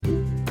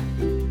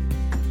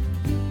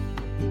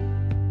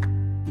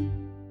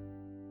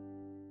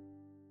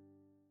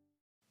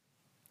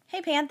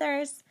Hey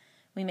Panthers!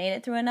 We made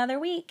it through another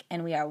week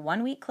and we are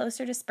 1 week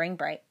closer to spring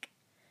break.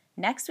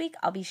 Next week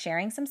I'll be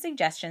sharing some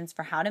suggestions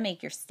for how to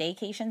make your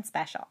staycation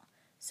special,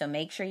 so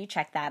make sure you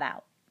check that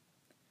out.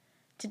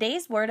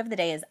 Today's word of the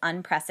day is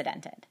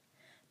unprecedented.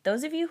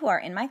 Those of you who are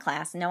in my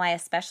class know I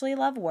especially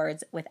love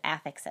words with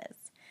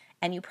affixes,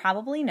 and you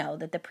probably know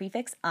that the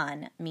prefix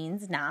un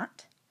means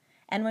not,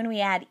 and when we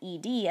add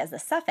ed as the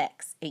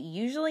suffix, it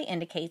usually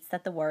indicates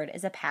that the word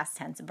is a past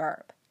tense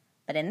verb.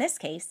 But in this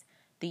case,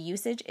 the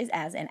usage is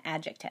as an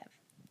adjective.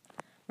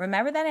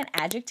 Remember that an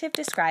adjective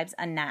describes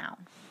a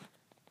noun.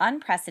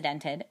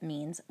 Unprecedented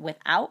means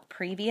without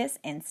previous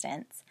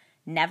instance,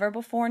 never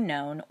before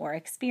known or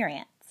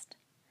experienced.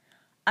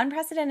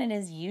 Unprecedented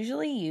is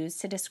usually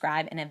used to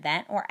describe an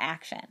event or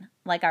action,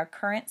 like our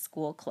current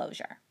school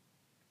closure.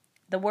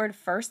 The word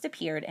first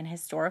appeared in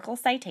historical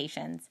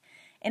citations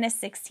in a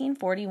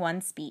 1641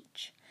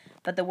 speech,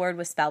 but the word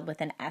was spelled with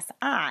an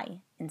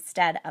SI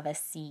instead of a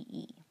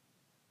CE.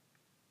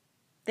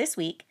 This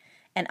week,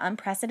 an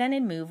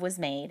unprecedented move was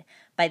made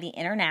by the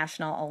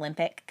International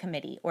Olympic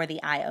Committee, or the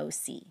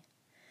IOC.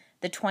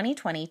 The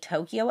 2020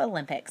 Tokyo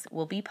Olympics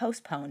will be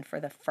postponed for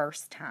the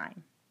first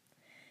time.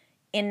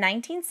 In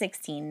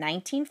 1916,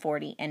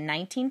 1940, and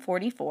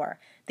 1944,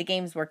 the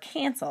Games were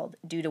canceled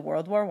due to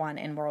World War I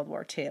and World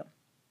War II.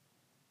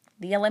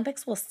 The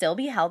Olympics will still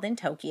be held in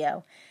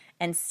Tokyo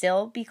and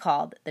still be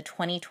called the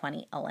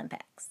 2020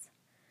 Olympics.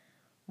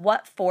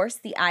 What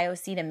forced the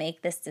IOC to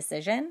make this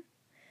decision?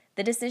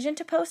 The decision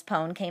to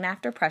postpone came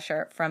after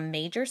pressure from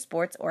major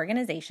sports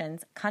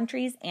organizations,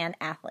 countries, and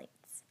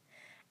athletes.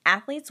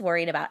 Athletes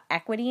worried about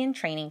equity in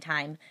training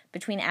time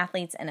between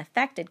athletes in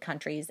affected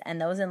countries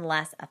and those in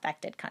less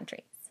affected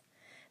countries.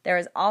 There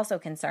is also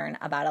concern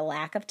about a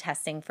lack of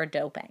testing for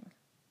doping.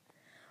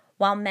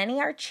 While many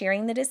are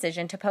cheering the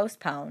decision to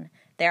postpone,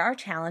 there are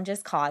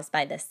challenges caused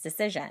by this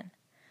decision.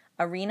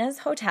 Arenas,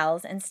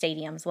 hotels, and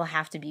stadiums will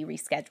have to be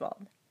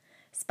rescheduled.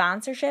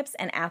 Sponsorships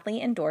and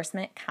athlete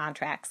endorsement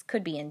contracts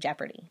could be in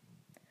jeopardy.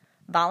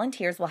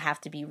 Volunteers will have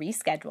to be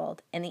rescheduled,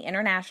 and the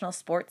international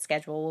sports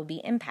schedule will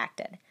be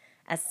impacted,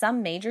 as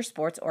some major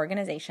sports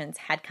organizations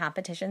had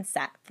competitions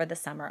set for the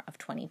summer of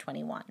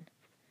 2021.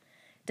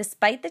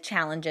 Despite the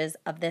challenges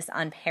of this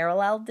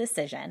unparalleled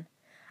decision,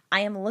 I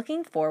am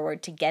looking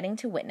forward to getting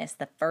to witness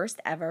the first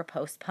ever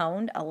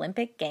postponed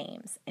Olympic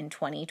Games in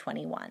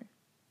 2021.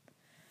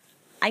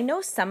 I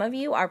know some of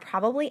you are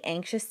probably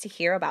anxious to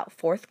hear about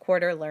fourth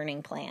quarter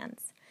learning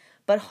plans,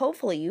 but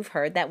hopefully you've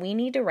heard that we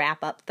need to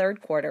wrap up third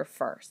quarter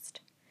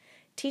first.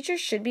 Teachers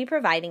should be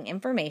providing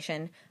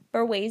information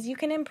for ways you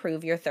can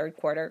improve your third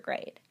quarter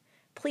grade.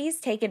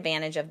 Please take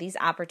advantage of these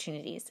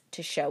opportunities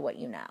to show what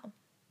you know.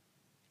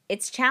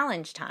 It's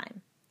challenge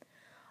time.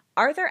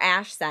 Arthur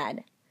Ashe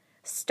said,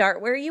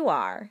 "Start where you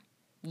are,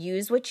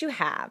 use what you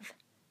have,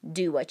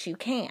 do what you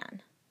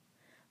can."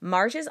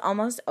 March is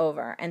almost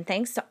over, and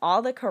thanks to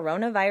all the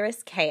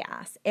coronavirus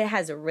chaos, it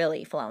has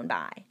really flown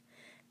by.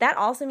 That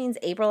also means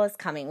April is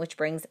coming, which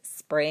brings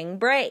spring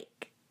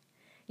break.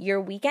 Your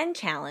weekend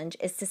challenge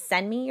is to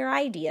send me your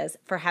ideas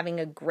for having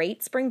a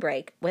great spring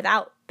break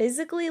without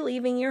physically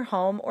leaving your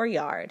home or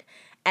yard,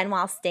 and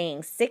while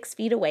staying 6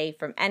 feet away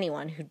from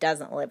anyone who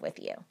doesn't live with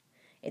you.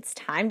 It's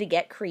time to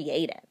get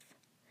creative.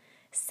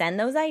 Send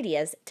those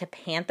ideas to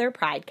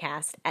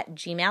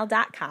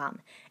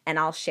pantherpridecast@gmail.com, and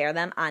I'll share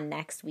them on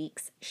next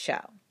week's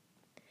show.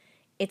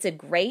 It's a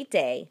great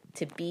day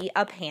to be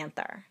a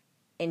Panther.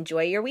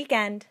 Enjoy your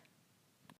weekend.